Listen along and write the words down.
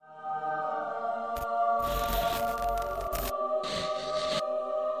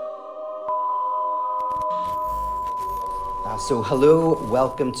So hello,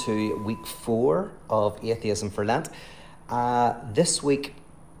 welcome to week 4 of Atheism for Lent. This week,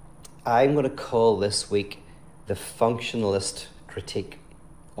 I'm going to call this week the functionalist critique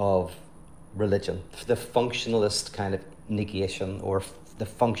of religion, the functionalist kind of negation, or the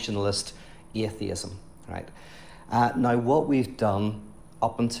functionalist atheism, right? Now, what we've done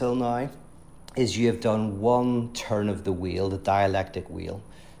up until now is you have done one turn of the wheel, the dialectic wheel.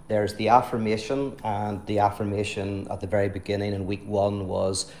 There's the affirmation, and the affirmation at the very beginning in week 1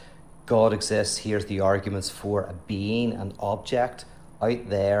 was God exists. Here's the arguments for a being, an object out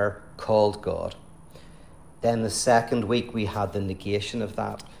there called God. Then the second week we had the negation of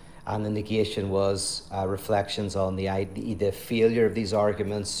that, and the negation was reflections on the failure of these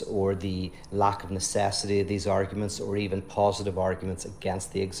arguments, or the lack of necessity of these arguments, or even positive arguments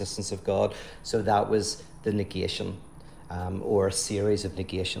against the existence of God. So that was the negation. Or a series of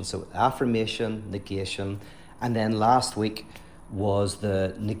negations. So affirmation, negation, and then last week was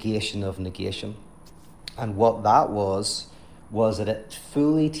the negation of negation. And what that was that it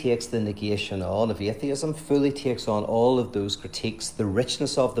fully takes the negation on of atheism, fully takes on all of those critiques, the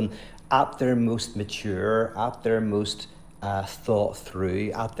richness of them at their most mature, at their most thought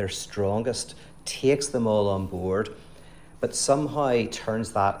through, at their strongest, takes them all on board, but somehow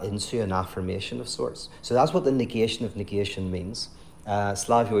turns that into an affirmation of sorts. So that's what the negation of negation means.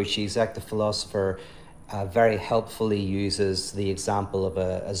 Slavoj Žižek, the philosopher, very helpfully uses the example of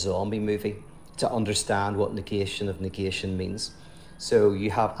a zombie movie to understand what negation of negation means. So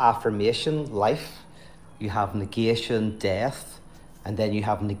you have affirmation, life, you have negation, death, and then you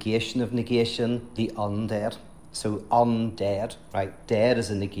have negation of negation, the undead. So undead, right? Dead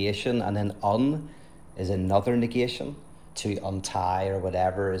is a negation, and then un is another negation. To untie or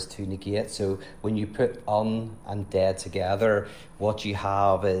whatever is to negate. So when you put un and dead together, what you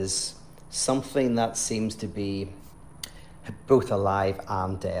have is something that seems to be both alive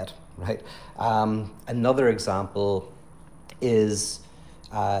and dead, right? Another example is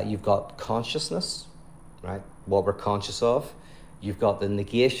you've got consciousness, right? What we're conscious of. You've got the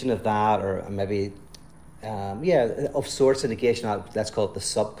negation of that, or maybe of sorts of negation. Let's call it the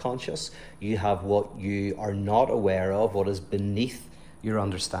subconscious. You have what you are not aware of, what is beneath your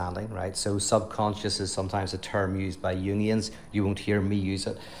understanding, right? So subconscious is sometimes a term used by Jungians. You won't hear me use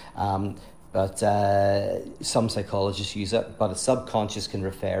it, but some psychologists use it. But a subconscious can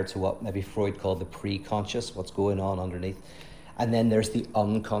refer to what maybe Freud called the pre-conscious, what's going on underneath. And then there's the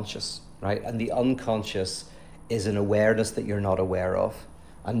unconscious, right? And the unconscious is an awareness that you're not aware of,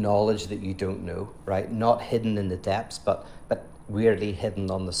 a knowledge that you don't know, right? Not hidden in the depths, but weirdly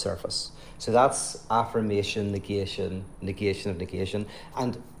hidden on the surface. So that's affirmation, negation, negation of negation.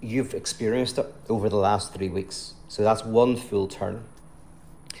 And you've experienced it over the last 3 weeks. So that's one full turn.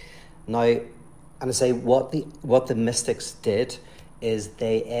 Now, and I say what the mystics did is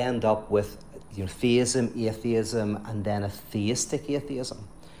they end up with theism, atheism, and then a theistic atheism.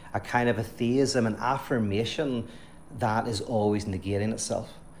 A kind of a theism, an affirmation that is always negating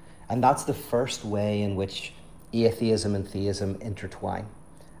itself. And that's the first way in which atheism and theism intertwine.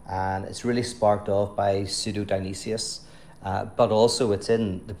 And it's really sparked off by Pseudo-Dionysius, but also it's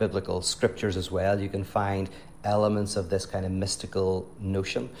in the biblical scriptures as well. You can find elements of this kind of mystical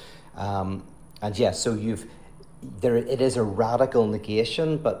notion. So it is a radical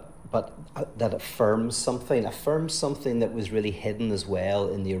negation, but that affirms something that was really hidden as well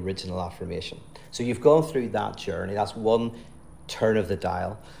in the original affirmation. So you've gone through that journey. That's one turn of the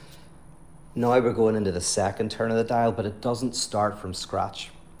dial. Now we're going into the second turn of the dial, but it doesn't start from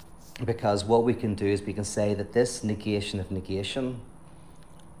scratch, because what we can do is we can say that this negation of negation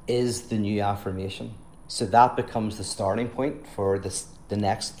is the new affirmation. So that becomes the starting point for the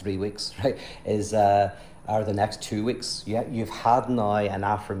next 3 weeks, right? Or the next 2 weeks. You've had now an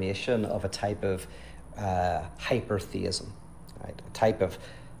affirmation of a type of hypertheism, right? A type of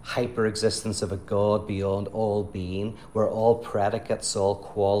hyper-existence of a God beyond all being, where all predicates, all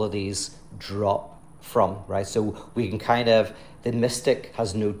qualities drop from, right? So we can the mystic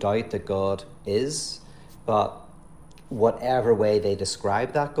has no doubt that God is, but whatever way they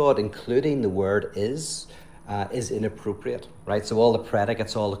describe that God, including the word is inappropriate, right? So all the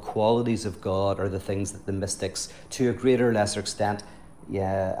predicates, all the qualities of God are the things that the mystics, to a greater or lesser extent,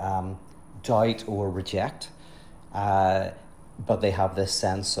 doubt or reject. But they have this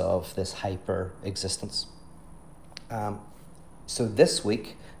sense of this hyper existence. So this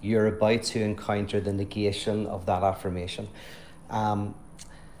week, you're about to encounter the negation of that affirmation. And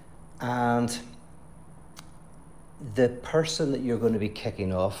the person that you're going to be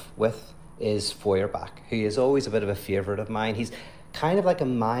kicking off with is Feuerbach, who is always a bit of a favourite of mine. He's kind of like a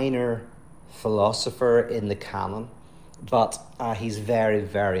minor philosopher in the canon. but he's very,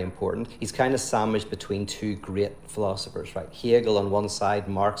 very important. He's kind of sandwiched between two great philosophers, right? Hegel on one side,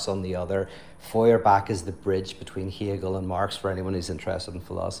 Marx on the other. Feuerbach is the bridge between Hegel and Marx for anyone who's interested in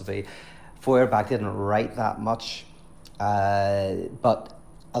philosophy. Feuerbach didn't write that much, but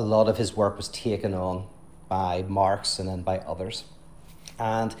a lot of his work was taken on by Marx and then by others.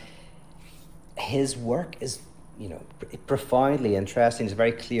 And his work is, profoundly interesting. He's a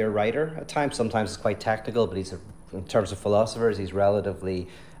very clear writer. At times, sometimes it's quite technical, but in terms of philosophers, he's relatively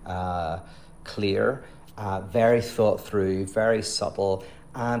clear, very thought through, very subtle,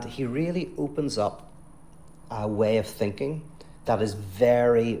 and he really opens up a way of thinking that is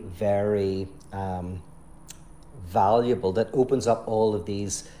very, very valuable, that opens up all of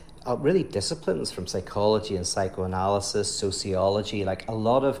these really disciplines from psychology and psychoanalysis, sociology, like a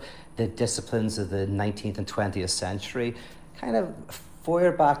lot of the disciplines of the 19th and 20th century. Kind of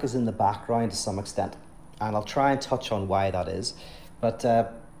Feuerbach is in the background to some extent, and I'll try and touch on why that is. But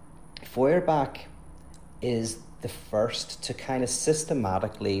Feuerbach is the first to kind of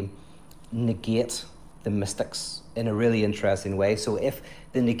systematically negate the mystics in a really interesting way. So if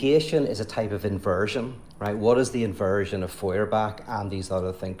the negation is a type of inversion, right, what is the inversion of Feuerbach and these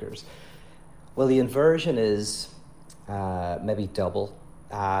other thinkers? Well, the inversion is maybe double.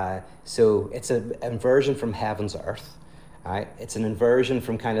 So it's an inversion from heaven's earth, right? It's an inversion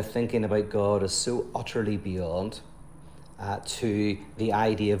from kind of thinking about God as so utterly beyond to the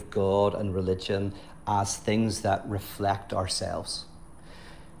idea of God and religion as things that reflect ourselves.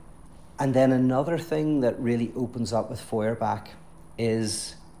 And then another thing that really opens up with Feuerbach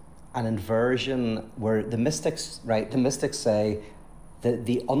is an inversion where the mystics say that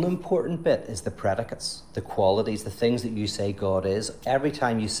the unimportant bit is the predicates, the qualities, the things that you say God is. Every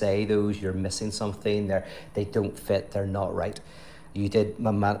time you say those, you're missing something. They don't fit. They're not right. You did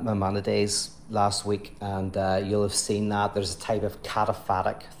Maimonides last week, and you'll have seen that. There's a type of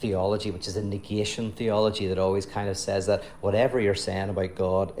cataphatic theology, which is a negation theology that always kind of says that whatever you're saying about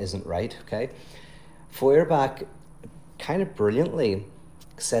God isn't right, okay? Feuerbach kind of brilliantly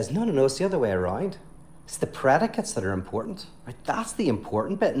says, no, it's the other way around. It's the predicates that are important, right? That's the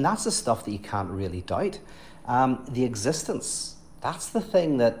important bit, and that's the stuff that you can't really doubt. The existence, that's the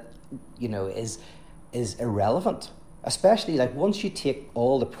thing that, is irrelevant. Especially, like, once you take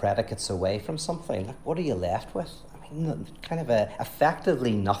all the predicates away from something, like, what are you left with? I mean, kind of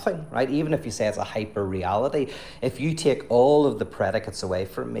effectively nothing, right? Even if you say it's a hyper-reality, if you take all of the predicates away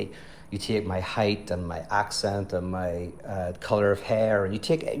from me, you take my height and my accent and my colour of hair, and you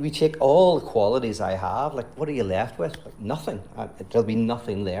take all the qualities I have, like, what are you left with? Like, nothing. There'll be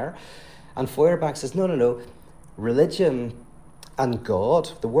nothing there. And Feuerbach says, no. Religion and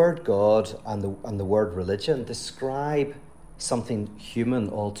God, the word God and the word religion describe something human,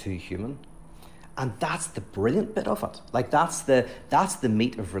 all too human. And that's the brilliant bit of it. Like, that's the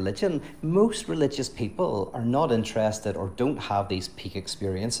meat of religion. Most religious people are not interested or don't have these peak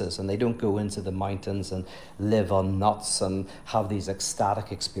experiences, and they don't go into the mountains and live on nuts and have these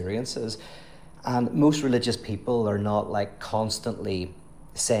ecstatic experiences. And most religious people are not like constantly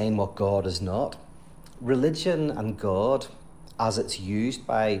saying what God is not. Religion and God, as it's used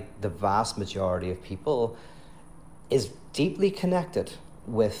by the vast majority of people, is deeply connected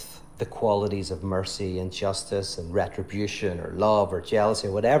with the qualities of mercy and justice and retribution or love or jealousy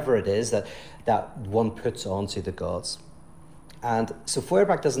or whatever it is that one puts onto the gods. And so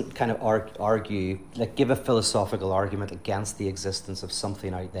Feuerbach doesn't kind of argue, like give a philosophical argument against the existence of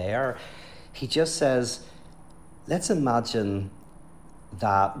something out there. He just says, let's imagine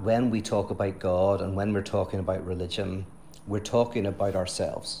that when we talk about God and when we're talking about religion, we're talking about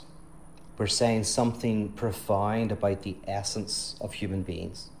ourselves. We're saying something profound about the essence of human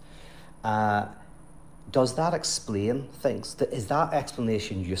beings. Does that explain things? Is that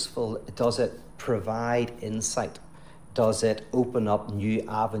explanation useful? Does it provide insight? Does it open up new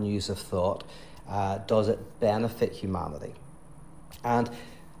avenues of thought? Does it benefit humanity? And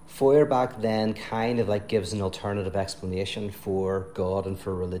Feuerbach then kind of like gives an alternative explanation for God and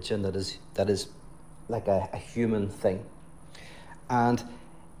for religion that is like a human thing. And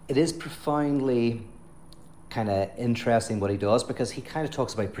it is profoundly kind of interesting what he does, because he kind of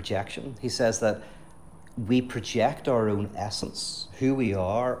talks about projection. He says that we project our own essence, who we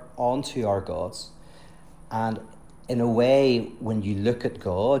are, onto our gods. And in a way, when you look at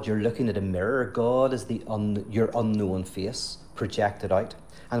God, you're looking at a mirror. God is your unknown face projected out.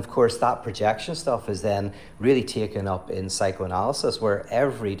 And of course, that projection stuff is then really taken up in psychoanalysis, where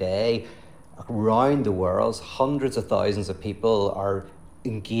every day around the world, hundreds of thousands of people are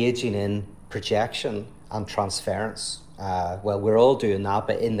engaging in projection and transference. Well, we're all doing that,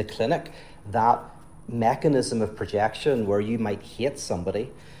 but in the clinic, that mechanism of projection where you might hate somebody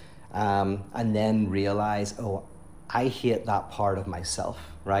and then realize, oh, I hate that part of myself,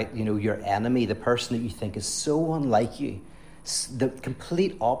 right? You know, your enemy, the person that you think is so unlike you, the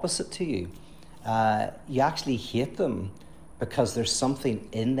complete opposite to you, you actually hate them because there's something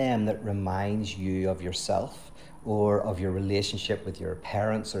in them that reminds you of yourself or of your relationship with your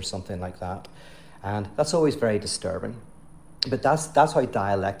parents or something like that. And that's always very disturbing. But that's how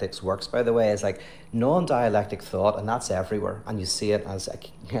dialectics works, by the way. It's like non-dialectic thought, and that's everywhere. And you see it as,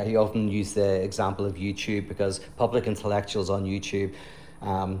 I often use the example of YouTube, because public intellectuals on YouTube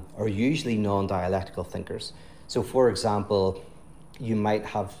are usually non-dialectical thinkers. So, for example, you might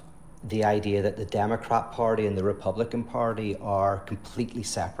have the idea that the Democrat Party and the Republican Party are completely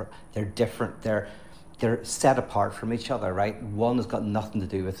separate. They're different. They're set apart from each other, right? One has got nothing to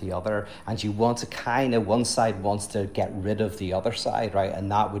do with the other, and you want to one side wants to get rid of the other side, right?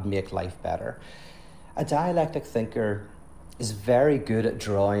 And that would make life better. A dialectic thinker is very good at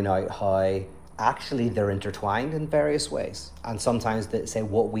drawing out how actually they're intertwined in various ways. And sometimes they say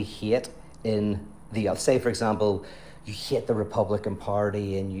what we hate in the, say for example, you hate the Republican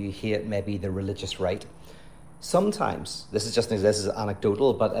Party and you hate maybe the religious right. Sometimes, this is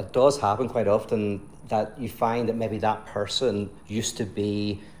anecdotal, but it does happen quite often that you find that maybe that person used to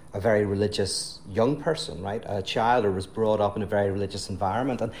be a very religious young person, right? A child, or was brought up in a very religious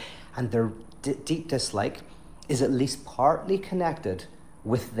environment, and their deep dislike is at least partly connected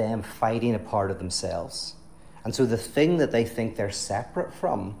with them fighting a part of themselves. And so the thing that they think they're separate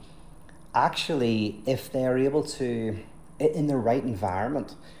from, actually, if they're able to, in the right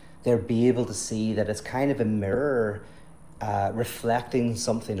environment, they'll be able to see that it's kind of a mirror reflecting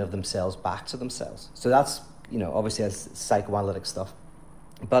something of themselves back to themselves. So that's, obviously that's psychoanalytic stuff.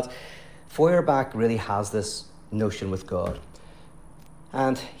 But Feuerbach really has this notion with God.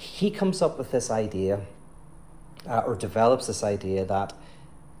 And he comes up with this idea, or develops this idea that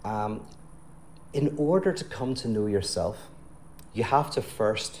in order to come to know yourself, you have to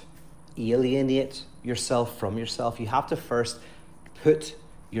first alienate yourself from yourself. You have to first put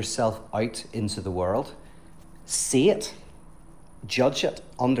yourself out into the world, see it, judge it,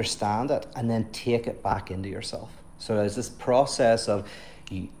 understand it, and then take it back into yourself. So there's this process of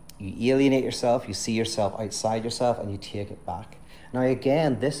you alienate yourself, you see yourself outside yourself, and you take it back. Now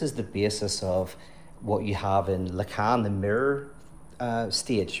again, this is the basis of what you have in Lacan, the mirror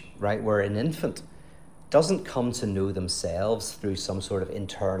stage, right, where an infant doesn't come to know themselves through some sort of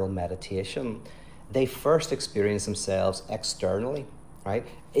internal meditation. They first experience themselves externally, right,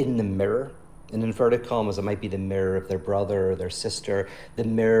 in the mirror. In inverted commas, it might be the mirror of their brother or their sister, the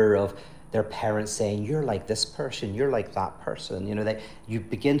mirror of their parents saying, you're like this person, you're like that person. You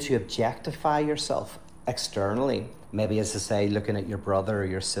begin to objectify yourself externally, maybe as to say, looking at your brother or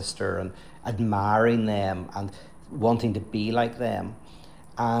your sister and admiring them and wanting to be like them.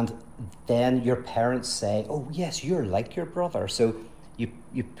 And then your parents say, oh yes, you're like your brother. So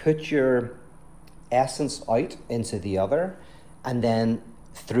you put your essence out into the other, and then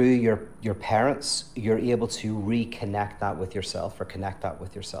through your parents, you're able to reconnect that with yourself, or connect that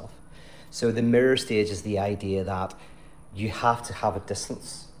with yourself. So the mirror stage is the idea that you have to have a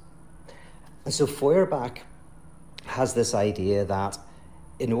distance. And so Feuerbach has this idea that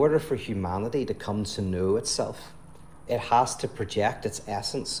in order for humanity to come to know itself, it has to project its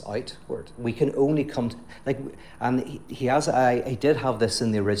essence outward. We can only come to, and he has, I did have this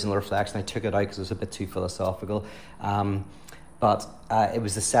in the original reflection. I took it out because it was a bit too philosophical. But it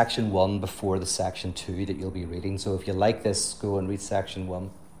was the section 1 before the section 2 that you'll be reading. So if you like this, go and read section 1.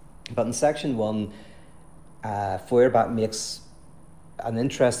 But in section 1, Feuerbach makes an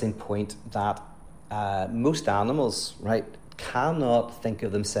interesting point that most animals, right, cannot think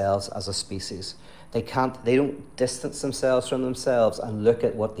of themselves as a species. They don't distance themselves from themselves and look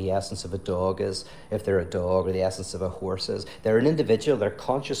at what the essence of a dog is, if they're a dog, or the essence of a horse is. They're an individual, they're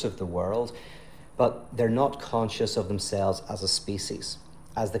conscious of the world, but they're not conscious of themselves as a species,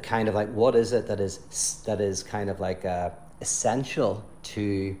 as the kind of what is it that is kind of essential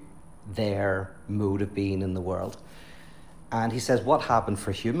to their mode of being in the world. And he says what happened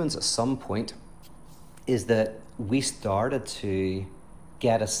for humans at some point is that we started to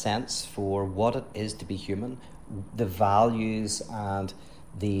get a sense for what it is to be human, the values and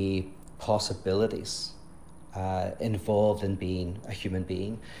the possibilities involved in being a human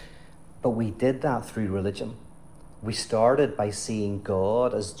being. But we did that through religion. We started by seeing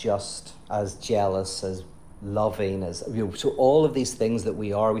God as just, as jealous, as loving, as so all of these things that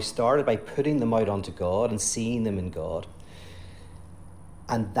we are, we started by putting them out onto God and seeing them in God.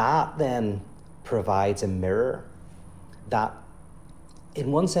 And that then provides a mirror that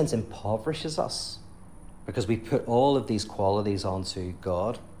in one sense impoverishes us, because we put all of these qualities onto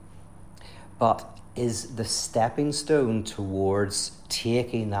God, but is the stepping stone towards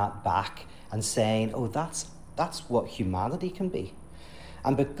taking that back and saying, oh, that's what humanity can be.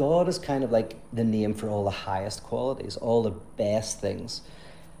 But God is kind of like the name for all the highest qualities, all the best things.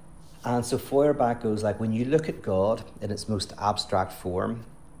 And so Feuerbach goes like, when you look at God in its most abstract form,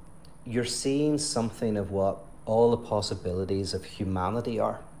 you're seeing something of what all the possibilities of humanity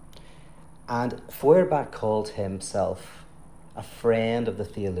are. And Feuerbach called himself a friend of the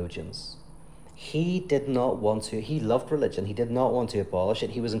theologians. He loved religion. He did not want to abolish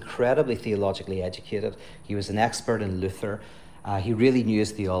it. He was incredibly theologically educated. He was an expert in Luther. He really knew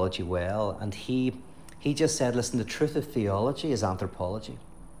his theology well. And he just said, listen, the truth of theology is anthropology.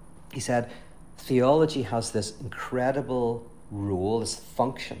 He said, theology has this incredible role,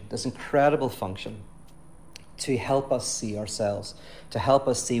 this incredible function to help us see ourselves, to help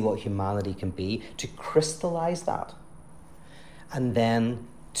us see what humanity can be, to crystallize that, and then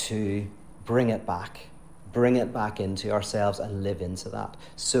to bring it back into ourselves and live into that,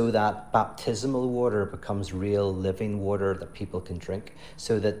 so that baptismal water becomes real living water that people can drink,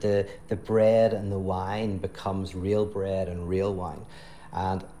 so that the bread and the wine becomes real bread and real wine.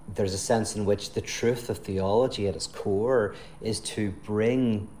 And there's a sense in which the truth of theology at its core is to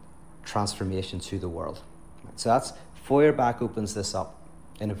bring transformation to the world. So that's Feuerbach opens this up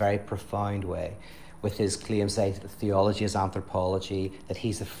in a very profound way with his claims that theology is anthropology, that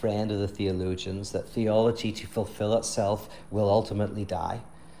he's a friend of the theologians, that theology to fulfill itself will ultimately die,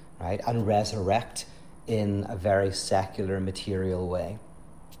 right, and resurrect in a very secular, material way.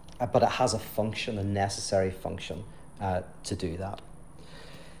 But it has a function, a necessary function to do that.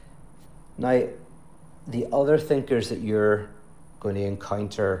 Now, the other thinkers that you're going to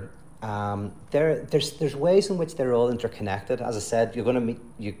encounter, there's ways in which they're all interconnected. As I said, you're going to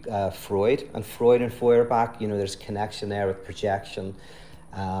meet Freud and Feuerbach. There's connection there with projection.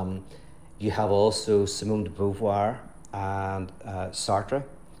 You have also Simone de Beauvoir and Sartre,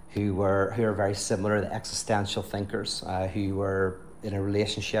 who are very similar, the existential thinkers who were in a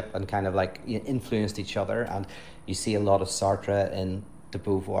relationship and kind of like influenced each other. And you see a lot of Sartre in de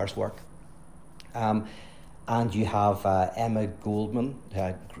Beauvoir's work. And you have Emma Goldman,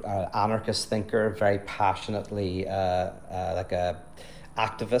 anarchist thinker, very passionately like a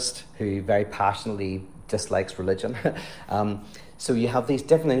activist who very passionately dislikes religion. So you have these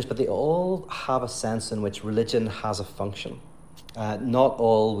different things, but they all have a sense in which religion has a function, not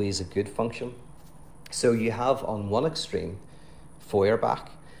always a good function. So you have on one extreme Feuerbach,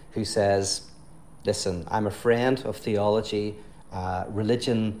 who says, listen, I'm a friend of theology.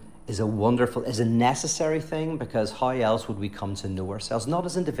 Religion is a necessary thing, because how else would we come to know ourselves? Not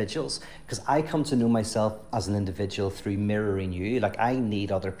as individuals, because I come to know myself as an individual through mirroring you. Like, I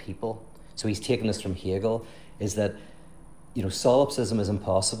need other people. So he's taken this from Hegel, is that, solipsism is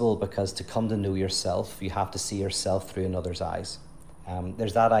impossible, because to come to know yourself, you have to see yourself through another's eyes.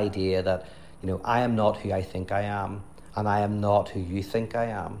 There's that idea that, I am not who I think I am, and I am not who you think I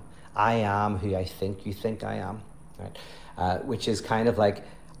am. I am who I think you think I am, right? Which is kind of like,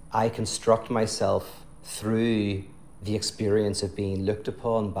 I construct myself through the experience of being looked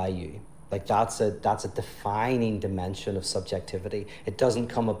upon by you. Like that's a defining dimension of subjectivity. It doesn't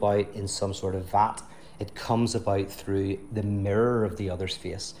come about in some sort of vat. It comes about through the mirror of the other's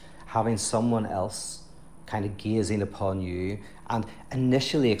face, having someone else kind of gazing upon you and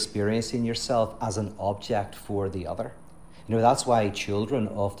initially experiencing yourself as an object for the other. That's why children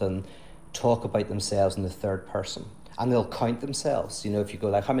often talk about themselves in the third person. And they'll count themselves. If you go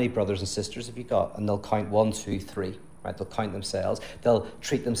like, how many brothers and sisters have you got? And they'll count 1, 2, 3, right? They'll count themselves. They'll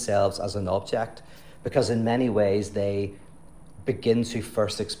treat themselves as an object, because in many ways they begin to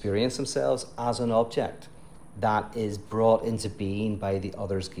first experience themselves as an object that is brought into being by the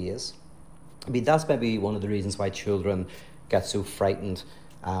other's gaze. That's maybe one of the reasons why children get so frightened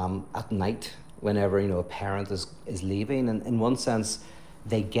at night whenever, a parent is leaving. And in one sense,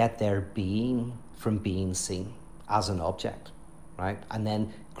 they get their being from being seen as an object, right? And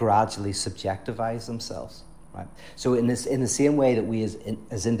then gradually subjectivize themselves, right? So in the same way that we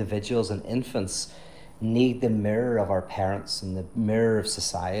as individuals and infants need the mirror of our parents and the mirror of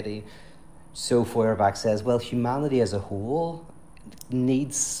society, so Feuerbach says, well, humanity as a whole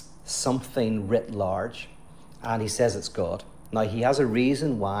needs something writ large, and he says it's God. Now, he has a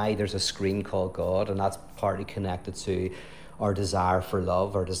reason why there's a screen called God, and that's partly connected to our desire for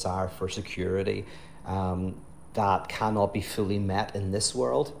love, our desire for security, that cannot be fully met in this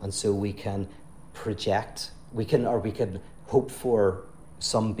world, and so we can project, we can hope for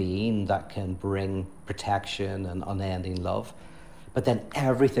some being that can bring protection and unending love. But then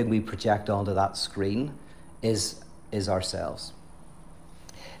everything we project onto that screen is ourselves.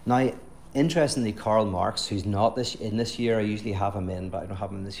 Now, interestingly, Karl Marx, who's not in this year, I usually have him in, but I don't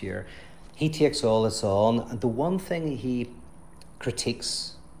have him this year, he takes all this on, and the one thing he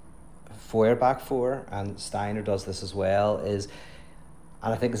critiques Feuerbach for, and Steiner does this as well, is,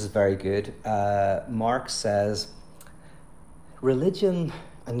 and I think this is very good, Marx says, religion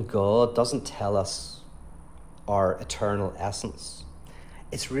and God doesn't tell us our eternal essence.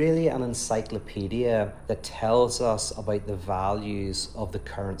 It's really an encyclopedia that tells us about the values of the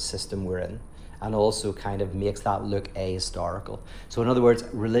current system we're in, and also kind of makes that look ahistorical. So in other words,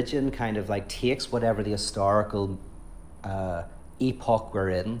 religion kind of like takes whatever the historical epoch we're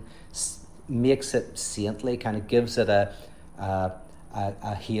in, makes it saintly, kind of gives it a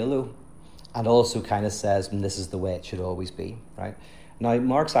halo, and also kind of says, this is the way it should always be, right? Now,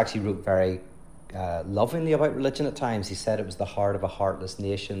 Marx actually wrote very lovingly about religion at times. He said it was the heart of a heartless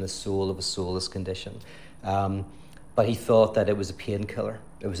nation, the soul of a soulless condition. But he thought that it was a painkiller.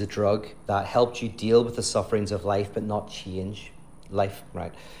 It was a drug that helped you deal with the sufferings of life, but not change life,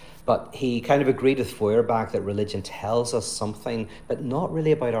 right? But he kind of agreed with Feuerbach that religion tells us something, but not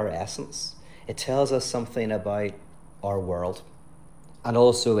really about our essence. It tells us something about our world. And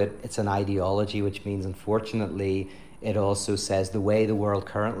also it's an ideology, which means, unfortunately, it also says the way the world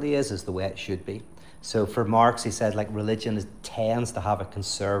currently is the way it should be. So for Marx, he said, like, religion tends to have a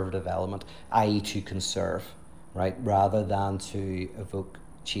conservative element, i.e. to conserve, right, rather than to evoke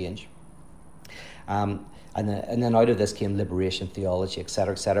change. And then out of this came liberation theology, et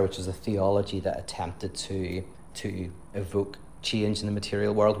cetera, which was a theology that attempted to evoke change in the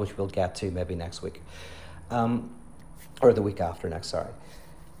material world, which we'll get to maybe next week. Or the week after next, sorry.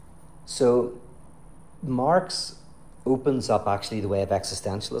 So Marx opens up actually the way of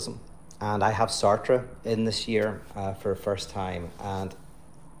existentialism. And I have Sartre in this year for the first time. And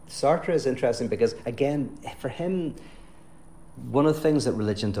Sartre is interesting because, again, for him, one of the things that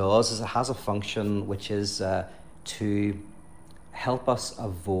religion does is it has a function which is to help us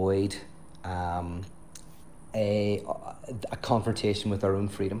avoid a confrontation with our own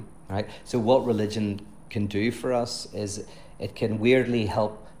freedom, right? So what religion can do for us is it can weirdly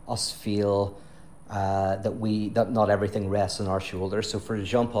help us feel that not everything rests on our shoulders. So for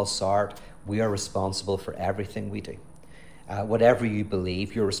Jean-Paul Sartre, we are responsible for everything we do. Whatever you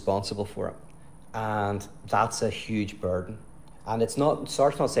believe, you're responsible for it. And that's a huge burden. And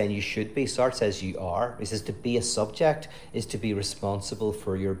Sartre's not saying you should be, Sartre says you are. He says to be a subject is to be responsible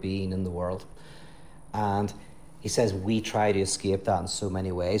for your being in the world. And he says we try to escape that in so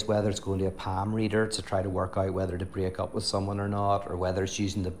many ways, whether it's going to a palm reader to try to work out whether to break up with someone or not, or whether it's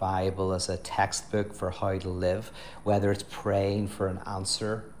using the Bible as a textbook for how to live, whether it's praying for an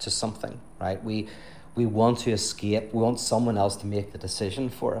answer to something, right? We want to escape. We want someone else to make the decision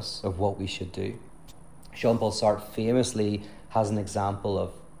for us of what we should do. Jean-Paul Sartre famously has an example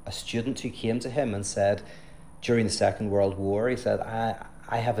of a student who came to him and said, during the Second World War, he said,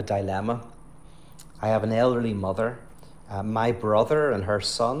 I have a dilemma. I have an elderly mother. My brother and her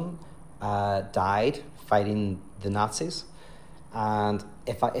son died fighting the Nazis. And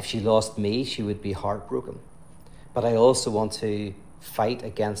if she lost me, she would be heartbroken. But I also want to fight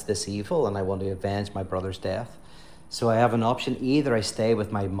against this evil, and I want to avenge my brother's death. So I have an option. Either I stay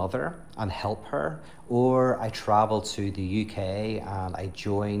with my mother and help her, or I travel to the UK and I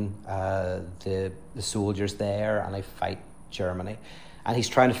join the soldiers there and I fight Germany. And he's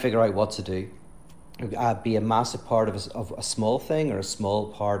trying to figure out what to do. Be a massive part of a small thing or a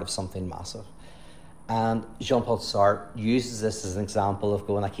small part of something massive. And Jean-Paul Sartre uses this as an example of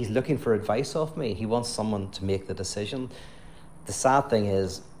going, like, he's looking for advice off me. He wants someone to make the decision. The sad thing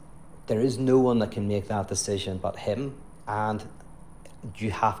is, there is no one that can make that decision but him, and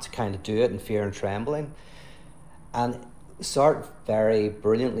you have to kind of do it in fear and trembling. And Sartre very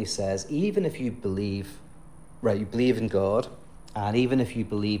brilliantly says, even if you believe, right, you believe in God, and even if you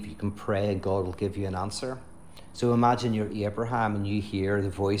believe you can pray and God will give you an answer. So imagine you're Abraham and you hear the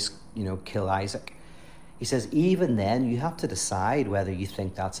voice, kill Isaac. He says, even then you have to decide whether you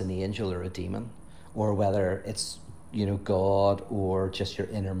think that's an angel or a demon, or whether it's God or just your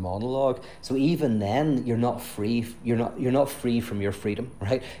inner monologue. So even then you're not free. You're not free from your freedom,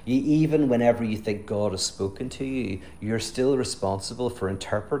 right? Even whenever you think God has spoken to you, you're still responsible for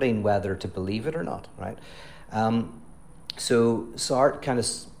interpreting whether to believe it or not, right? So Sartre kind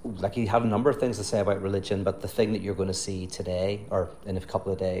of, he had a number of things to say about religion, but the thing that you're going to see today, or in a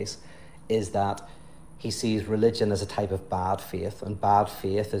couple of days, is that he sees religion as a type of bad faith, and bad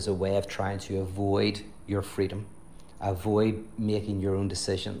faith is a way of trying to avoid your freedom, avoid making your own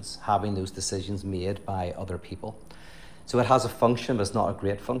decisions, having those decisions made by other people. So it has a function, but it's not a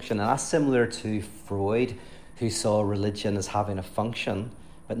great function. And that's similar to Freud, who saw religion as having a function,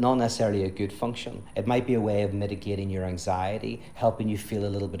 but not necessarily a good function. It might be a way of mitigating your anxiety, helping you feel a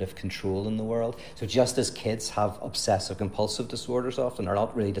little bit of control in the world. So just as kids have obsessive compulsive disorders often, or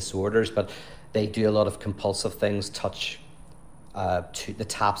not really disorders, but they do a lot of compulsive things, touch the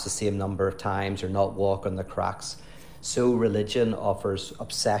taps the same number of times or not walk on the cracks. So religion offers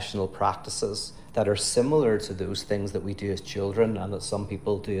obsessional practices that are similar to those things that we do as children and that some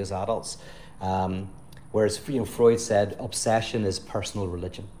people do as adults. Whereas Freud said obsession is personal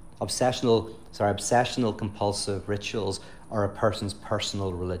religion. Obsessional compulsive rituals are a person's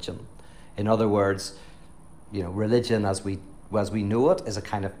personal religion. In other words, religion as we know it is a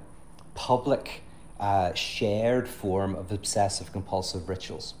kind of public, shared form of obsessive compulsive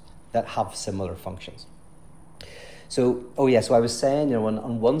rituals that have similar functions. So I was saying,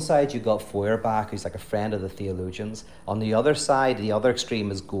 on one side you got Feuerbach, who's like a friend of the theologians. On the other side, the other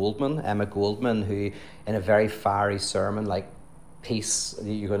extreme is Emma Goldman, who in a very fiery sermon, like Peace,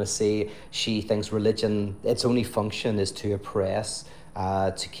 you're going to see, she thinks religion, its only function is to oppress,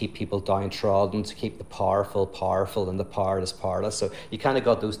 to keep people downtrodden, to keep the powerful powerful and the powerless powerless. So you kind of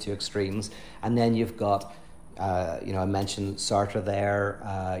got those two extremes. And then you've got I mentioned Sartre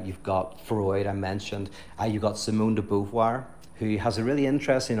there. You've got Freud, I mentioned. You've got Simone de Beauvoir, who has a really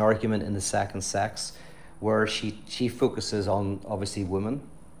interesting argument in The Second Sex, where she focuses on, obviously, women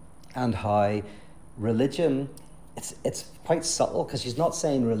and how religion, it's quite subtle, because she's not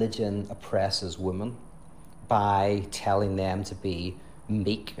saying religion oppresses women by telling them to be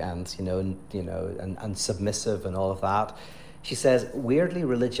meek and submissive and all of that. She says, weirdly,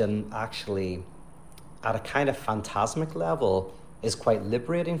 religion actually, at a kind of phantasmic level, is quite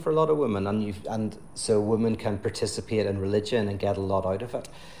liberating for a lot of women, and so women can participate in religion and get a lot out of it.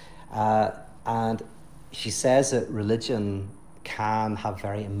 And she says that religion can have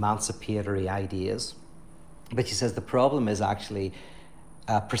very emancipatory ideas, but she says the problem is actually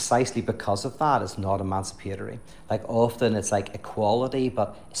precisely because of that, it's not emancipatory. Like often it's like equality,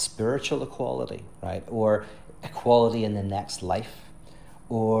 but spiritual equality, right? Or equality in the next life.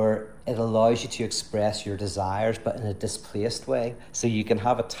 Or it allows you to express your desires, but in a displaced way. So you can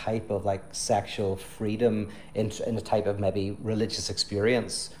have a type of like sexual freedom in a type of maybe religious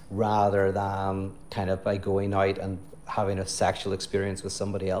experience, rather than kind of by going out and having a sexual experience with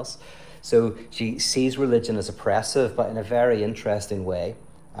somebody else. So she sees religion as oppressive, but in a very interesting way,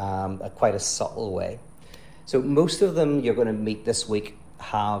 quite a subtle way. So most of them you're going to meet this week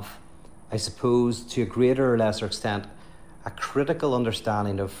have, I suppose, to a greater or lesser extent, a critical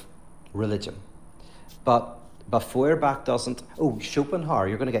understanding of religion. But Feuerbach doesn't. Schopenhauer,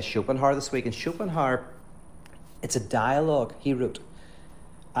 you're going to get Schopenhauer this week. And Schopenhauer, it's a dialogue he wrote.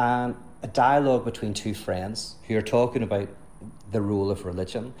 And a dialogue between two friends who are talking about the role of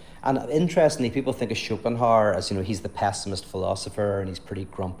religion. And interestingly, people think of Schopenhauer as, he's the pessimist philosopher and he's a pretty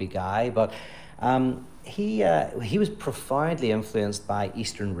grumpy guy. But he was profoundly influenced by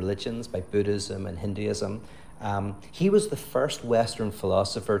Eastern religions, by Buddhism and Hinduism. He was the first Western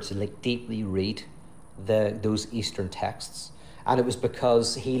philosopher to deeply read those Eastern texts, and it was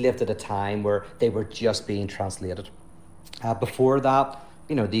because he lived at a time where they were just being translated. Before that,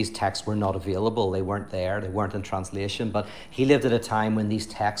 these texts were not available. They weren't there. They weren't in translation. But he lived at a time when these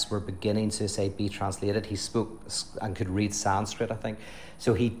texts were beginning to be translated. He spoke and could read Sanskrit, I think.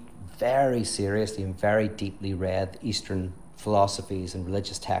 So he very seriously and very deeply read Eastern philosophies and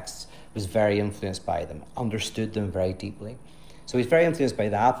religious texts, was very influenced by them, understood them very deeply. So he's very influenced by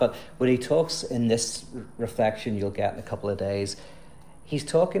that, but when he talks in this reflection you'll get in a couple of days, he's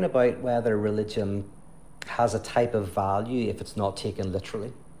talking about whether religion has a type of value if it's not taken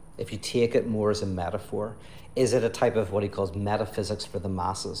literally, if you take it more as a metaphor. Is it a type of what he calls metaphysics for the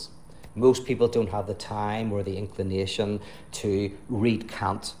masses? Most people don't have the time or the inclination to read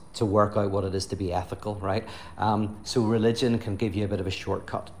Kant to work out what it is to be ethical, right? So religion can give you a bit of a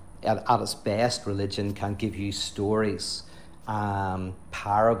shortcut. At its best, religion can give you stories,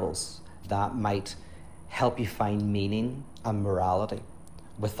 parables that might help you find meaning and morality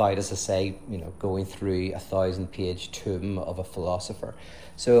without, as I say, going through a 1,000-page tomb of a philosopher.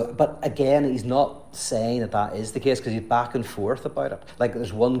 So, but again, he's not saying that is the case, because he's back and forth about it. Like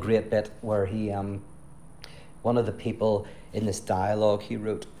there's one great bit where he, one of the people in this dialogue he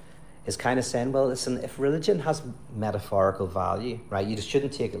wrote, is kind of saying, well, listen, if religion has metaphorical value, right, you just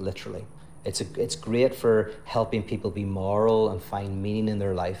shouldn't take it literally. It's great for helping people be moral and find meaning in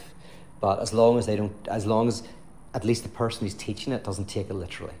their life, but as long as at least the person who's teaching it doesn't take it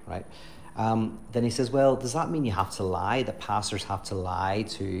literally, right? Then he says, well, does that mean you have to lie, that pastors have to lie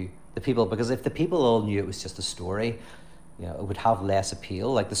to the people? Because if the people all knew it was just a story, it would have less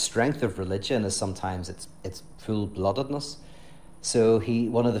appeal. Like the strength of religion is sometimes its full-bloodedness. So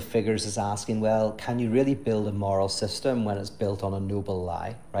one of the figures is asking, well, can you really build a moral system when it's built on a noble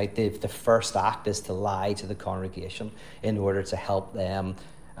lie, right? The first act is to lie to the congregation in order to help them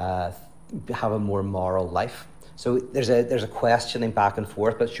have a more moral life. So there's a questioning back and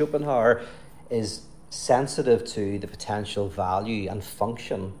forth, but Schopenhauer is sensitive to the potential value and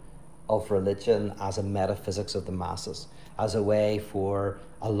function of religion as a metaphysics of the masses, as a way for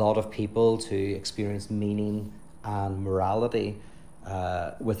a lot of people to experience meaning and morality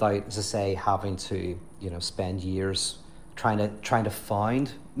without, as I say, having to spend years trying to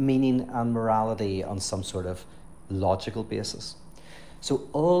find meaning and morality on some sort of logical basis. So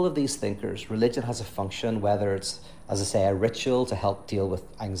all of these thinkers, religion has a function, whether it's, as I say, a ritual to help deal with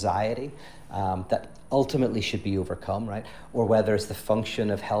anxiety that ultimately should be overcome, right? Or whether it's the function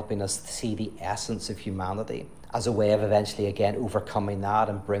of helping us see the essence of humanity as a way of eventually, again, overcoming that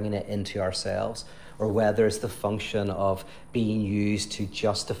and bringing it into ourselves, or whether it's the function of being used to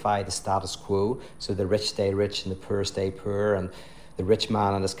justify the status quo, so the rich stay rich and the poor stay poor, and the rich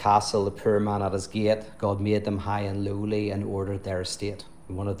man at his castle, the poor man at his gate, God made them high and lowly and ordered their estate.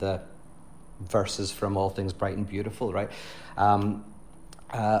 One of the verses from All Things Bright and Beautiful, right?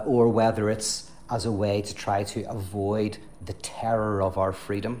 Or whether it's as a way to try to avoid the terror of our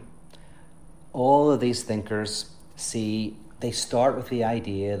freedom. All of these thinkers they start with the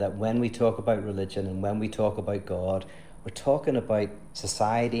idea that when we talk about religion and when we talk about God, we're talking about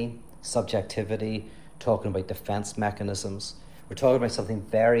society, subjectivity, talking about defense mechanisms. We're talking about something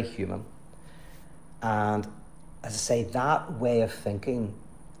very human. And as I say, that way of thinking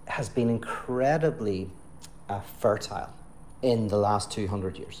has been incredibly fertile in the last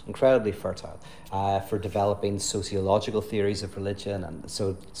 200 years, incredibly fertile for developing sociological theories of religion. And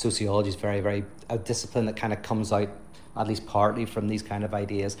so sociology is very, very a discipline that kind of comes out at least partly from these kind of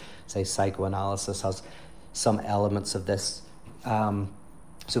ideas. Say psychoanalysis has some elements of this.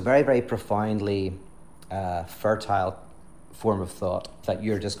 So very, very profoundly fertile form of thought that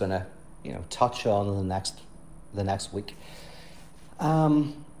you're just going to touch on in the next week.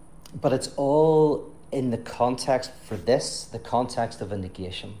 But it's all in the context for this, the context of a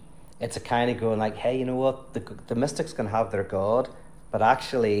negation. It's a kind of going like, hey, you know what, the mystics can have their God, but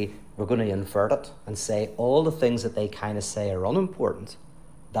actually we're going to invert it and say all the things that they kind of say are unimportant,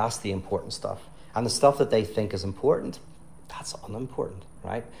 that's the important stuff. And the stuff that they think is important, that's unimportant,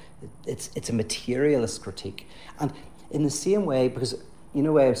 right? It's a materialist critique. And in the same way, because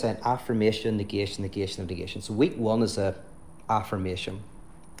way I'm saying affirmation, negation, negation of negation. So week 1 is a affirmation.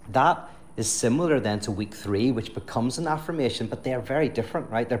 That is similar then to week 3, which becomes an affirmation, but they are very different,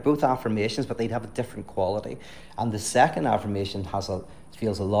 right? They're both affirmations, but they'd have a different quality. And the second affirmation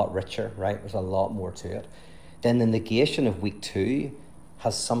feels a lot richer, right? There's a lot more to it. Then the negation of week 2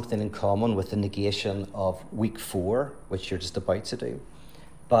 has something in common with the negation of week 4, which you're just about to do.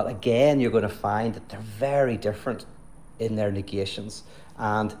 But again, you're going to find that they're very different in their negations.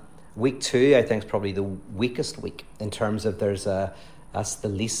 And week 2, I think, is probably the weakest week in terms of that's the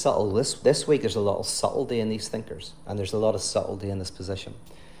least subtle. This week, there's a lot of subtlety in these thinkers, and there's a lot of subtlety in this position.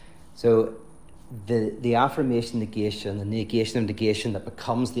 So the affirmation negation, the negation of negation that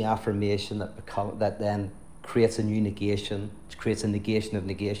becomes the affirmation that then creates a new negation, which creates a negation of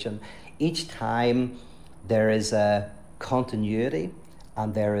negation. Each time there is a continuity,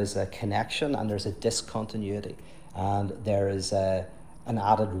 and there is a connection, and there's a discontinuity, and there is an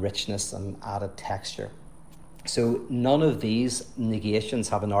added richness and added texture. So none of these negations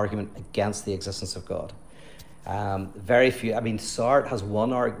have an argument against the existence of God. Very few. I mean, Sartre has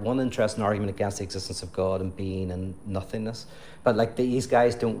one interesting argument against the existence of God and being and nothingness. But these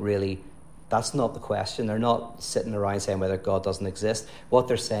guys don't really. That's not the question. They're not sitting around saying whether God doesn't exist. What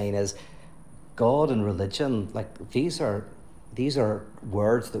they're saying is, God and religion, these are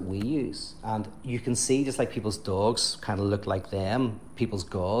words that we use, and you can see just like people's dogs kind of look like them, people's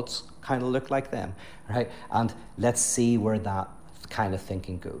gods kind of look like them, right? And let's see where that kind of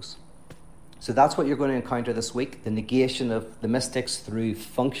thinking goes. So that's what you're going to encounter this week, the negation of the mystics through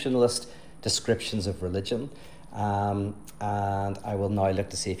functionalist descriptions of religion. And I will now look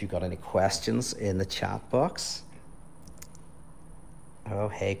to see if you've got any questions in the chat box. Oh,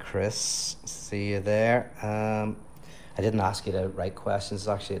 hey, Chris. See you there. I didn't ask you to write questions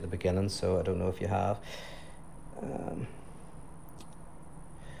actually at the beginning, so I don't know if you have.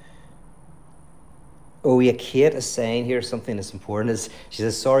 Kate is saying here something that's important. She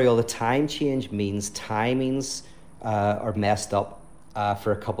says, sorry, all the time change means timings are messed up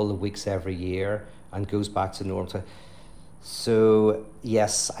for a couple of weeks every year and goes back to normal. So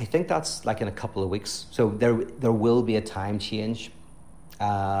yes, I think that's like in a couple of weeks. So there will be a time change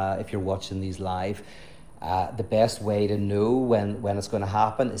if you're watching these live. The best way to know when it's going to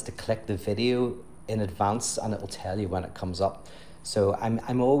happen is to click the video in advance, and it will tell you when it comes up. So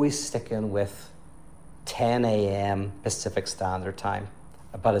I'm always sticking with 10 a.m. Pacific Standard Time,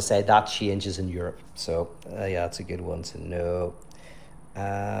 but I say that changes in Europe. So yeah, that's a good one to know.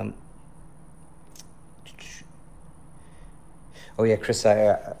 Oh yeah, Chris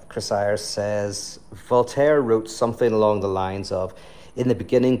Ayers says, Voltaire wrote something along the lines of, in the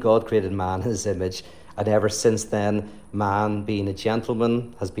beginning God created man in his image, and ever since then, man, being a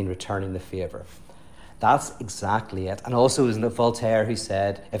gentleman, has been returning the favour. That's exactly it. And also, isn't it Voltaire who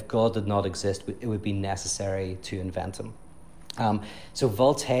said, if God did not exist, it would be necessary to invent him. So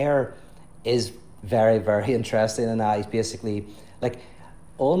Voltaire is very, very interesting in that. He's basically, like,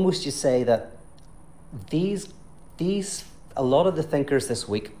 almost you say that these a lot of the thinkers this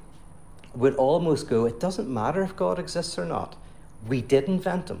week would almost go, it doesn't matter if God exists or not. We did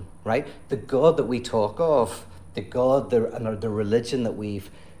invent him, right? The God that we talk of, the religion that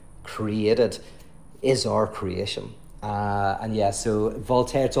we've created is our creation. And yeah, so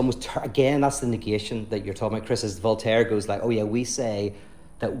Voltaire, it's almost, again, that's the negation that you're talking about, Chris, is Voltaire goes like, oh yeah, we say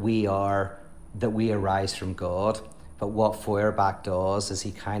that we arise from God, but what Feuerbach does is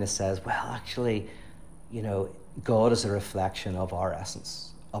he kind of says, well, actually, you know, God is a reflection of our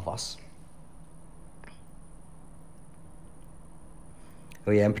essence, of us.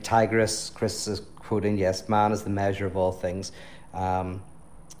 Oh yeah, and Pythagoras, Chris is quoting, yes, man is the measure of all things. And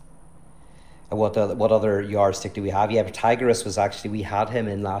what other yardstick do we have? Yeah, Pythagoras was actually, we had him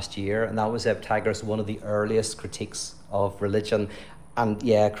in last year, and that was Pythagoras, one of the earliest critiques of religion. And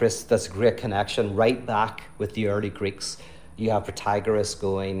yeah, Chris, that's a great connection. Right back with the early Greeks, you have Pythagoras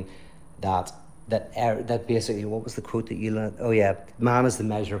going that basically, what was the quote that you learned? Oh yeah, man is the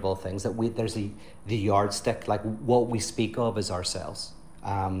measure of all things. That there's the yardstick, like what we speak of is ourselves.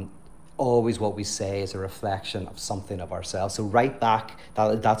 Always what we say is a reflection of something of ourselves. So right back,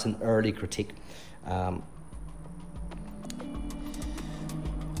 that's an early critique.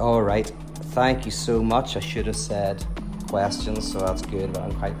 All right, thank you so much. I should have said questions, so that's good, but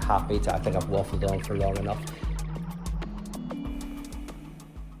I'm quite happy I think I've waffled on for long enough.